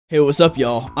Hey, what's up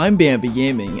y'all? I'm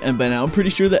BrambleGaming, and by now I'm pretty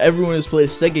sure that everyone who's played a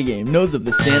Sega game knows of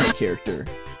the Sonic character.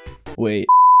 Wait.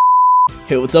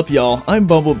 Hey, what's up y'all? I'm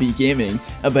BrambleGaming,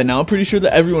 and by now I'm pretty sure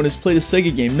that everyone who's played a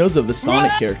Sega game knows of the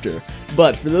Sonic character.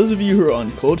 But for those of you who are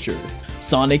uncultured,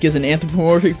 Sonic is an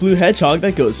anthropomorphic blue hedgehog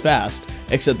that goes fast,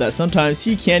 except that sometimes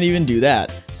he can't even do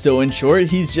that. So in short,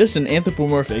 he's just an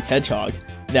anthropomorphic hedgehog.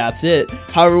 That's it.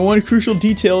 However, one crucial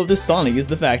detail of this Sonic is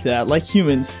the fact that, like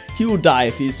humans, he will die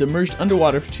if he's submerged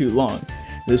underwater for too long.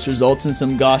 This results in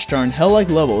some gosh darn hell-like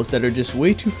levels that are just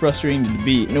way too frustrating to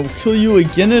beat, and it will kill you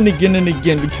again and again and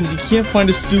again because you can't find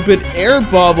a stupid air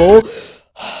bubble.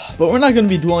 But we're not going to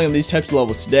be dwelling on these types of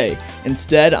levels today.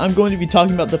 Instead, I'm going to be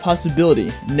talking about the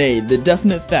possibility, nay, the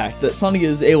definite fact that Sonic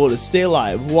is able to stay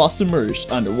alive while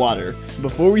submerged underwater.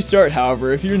 Before we start,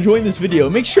 however, if you're enjoying this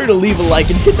video, make sure to leave a like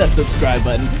and hit that subscribe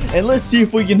button, and let's see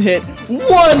if we can hit 1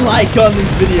 like on this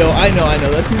video. I know,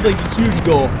 that seems like a huge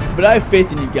goal, but I have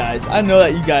faith in you guys. I know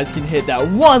that you guys can hit that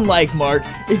 1 like mark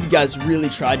if you guys really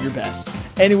tried your best.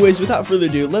 Anyways, without further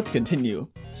ado, let's continue.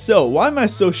 So, why am I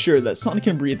so sure that Sonic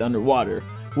can breathe underwater?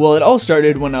 Well, it all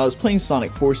started when I was playing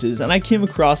Sonic Forces and I came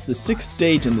across the 6th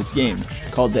stage in this game,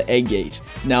 called the Egg Gate.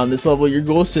 Now in this level, your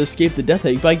goal is to escape the Death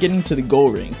Egg by getting to the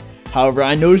goal ring. However,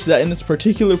 I noticed that in this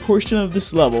particular portion of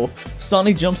this level,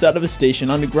 Sonic jumps out of a station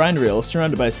on a grind rail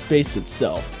surrounded by space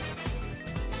itself.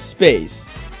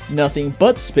 Space. Nothing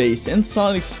but space, and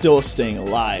Sonic's still staying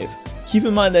alive. Keep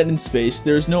in mind that in space,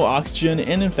 there is no oxygen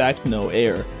and in fact no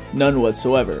air. None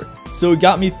whatsoever. So it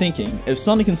got me thinking, if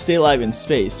Sonic can stay alive in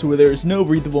space where there is no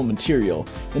breathable material,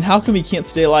 then how come he can't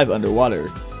stay alive underwater?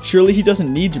 Surely he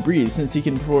doesn't need to breathe since he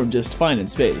can perform just fine in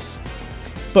space.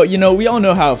 But you know, we all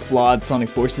know how flawed Sonic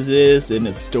Forces is in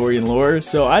its story and lore,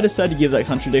 so I decided to give that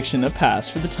contradiction a pass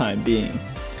for the time being.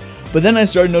 But then I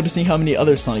started noticing how many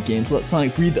other Sonic games let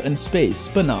Sonic breathe in space,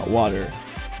 but not water.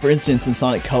 For instance, in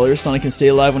Sonic Colors, Sonic can stay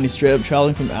alive when he's straight up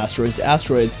traveling from asteroids to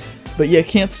asteroids, but yet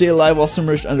can't stay alive while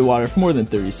submerged underwater for more than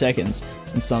 30 seconds.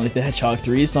 In Sonic the Hedgehog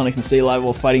 3, Sonic can stay alive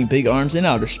while fighting big arms in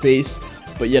outer space,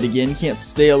 but yet again can't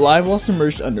stay alive while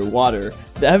submerged underwater.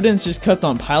 The evidence just kept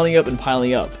on piling up and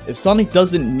piling up. If Sonic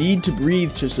doesn't need to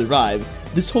breathe to survive,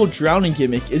 this whole drowning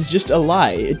gimmick is just a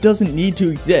lie. It doesn't need to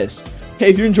exist. Hey,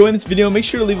 if you're enjoying this video, make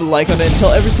sure to leave a like on it and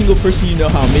tell every single person you know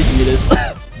how amazing it is.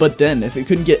 But then, if it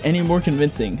couldn't get any more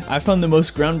convincing, I found the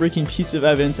most groundbreaking piece of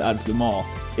evidence out of them all.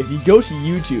 If you go to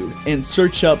YouTube and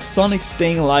search up Sonic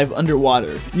staying alive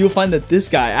underwater, you'll find that this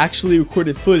guy actually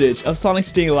recorded footage of Sonic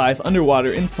staying alive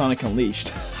underwater in Sonic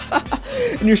Unleashed.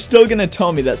 And you're still gonna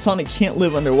tell me that Sonic can't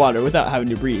live underwater without having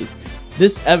to breathe.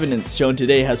 This evidence shown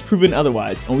today has proven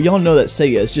otherwise, and we all know that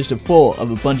Sega is just full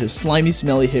of a bunch of slimy,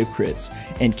 smelly hypocrites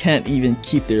and can't even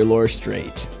keep their lore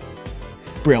straight.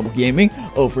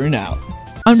 BrambleGaming, over and out.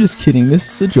 I'm just kidding,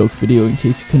 this is a joke video in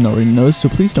case you couldn't already know, so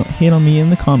please don't hate on me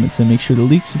in the comments and make sure to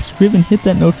like, subscribe, and hit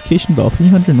that notification bell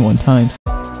 301 times.